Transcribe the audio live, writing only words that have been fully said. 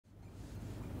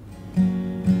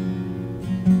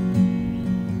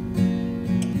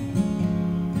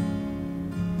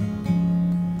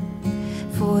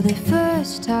For the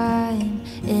first time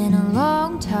in a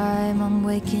long time, I'm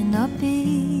waking up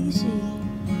easy.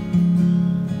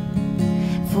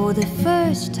 For the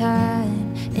first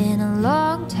time in a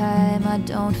long time, I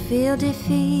don't feel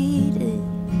defeated.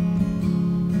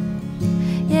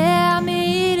 Yeah, I'm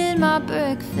eating my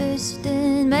breakfast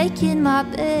and making my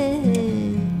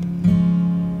bed.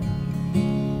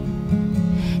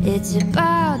 It's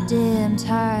about damn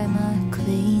time I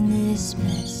clean this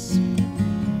mess.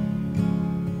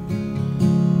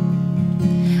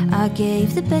 I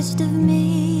gave the best of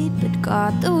me, but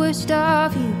got the worst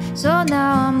of you. So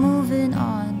now I'm moving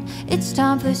on, it's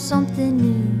time for something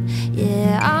new.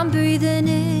 Yeah, I'm breathing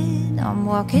in, I'm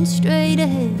walking straight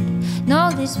ahead. No,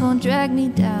 this won't drag me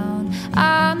down,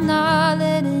 I'm not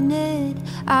letting it.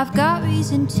 I've got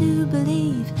reason to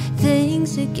believe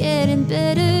things are getting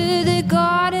better. The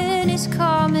garden is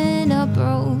coming up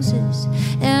roses,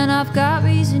 and I've got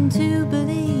reason to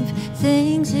believe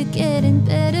things are getting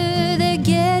better. They're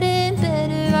getting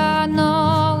better, I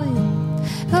know it.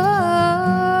 Oh,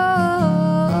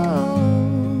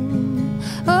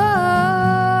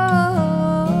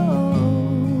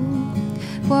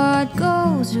 what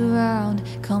goes around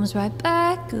comes right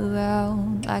back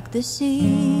around, like the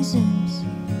seasons.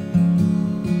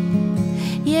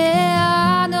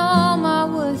 Yeah, I know my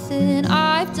worth and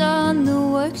I've done the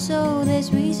work, so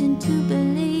there's reason to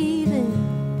believe it.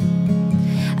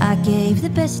 I gave the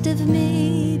best of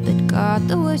me, but got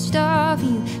the worst of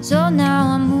you. So now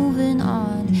I'm moving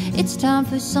on, it's time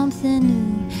for something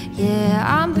new. Yeah,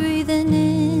 I'm breathing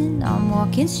in, I'm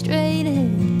walking straight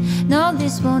ahead. No,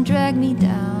 this won't drag me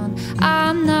down,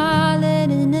 I'm not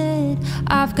letting it.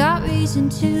 I've got reason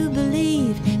to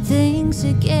believe things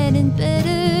are getting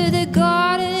better. The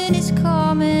garden is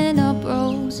coming up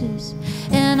roses,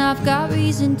 and I've got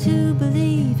reason to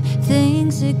believe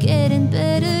things are getting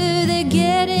better. They're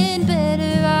getting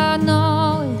better, I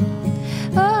know it.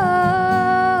 Oh,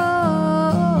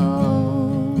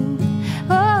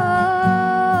 oh,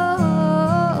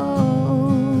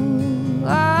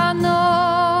 I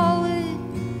know it.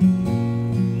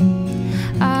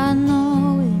 I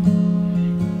know it.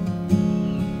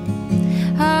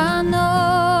 I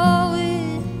know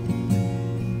it.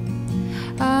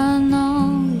 I know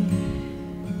it.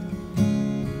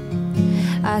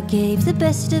 I gave the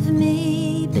best of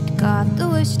me, but got the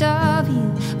worst of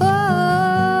you. Oh,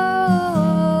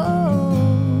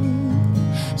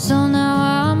 so now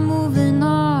I'm moving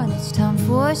on, it's time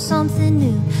for something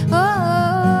new. Oh,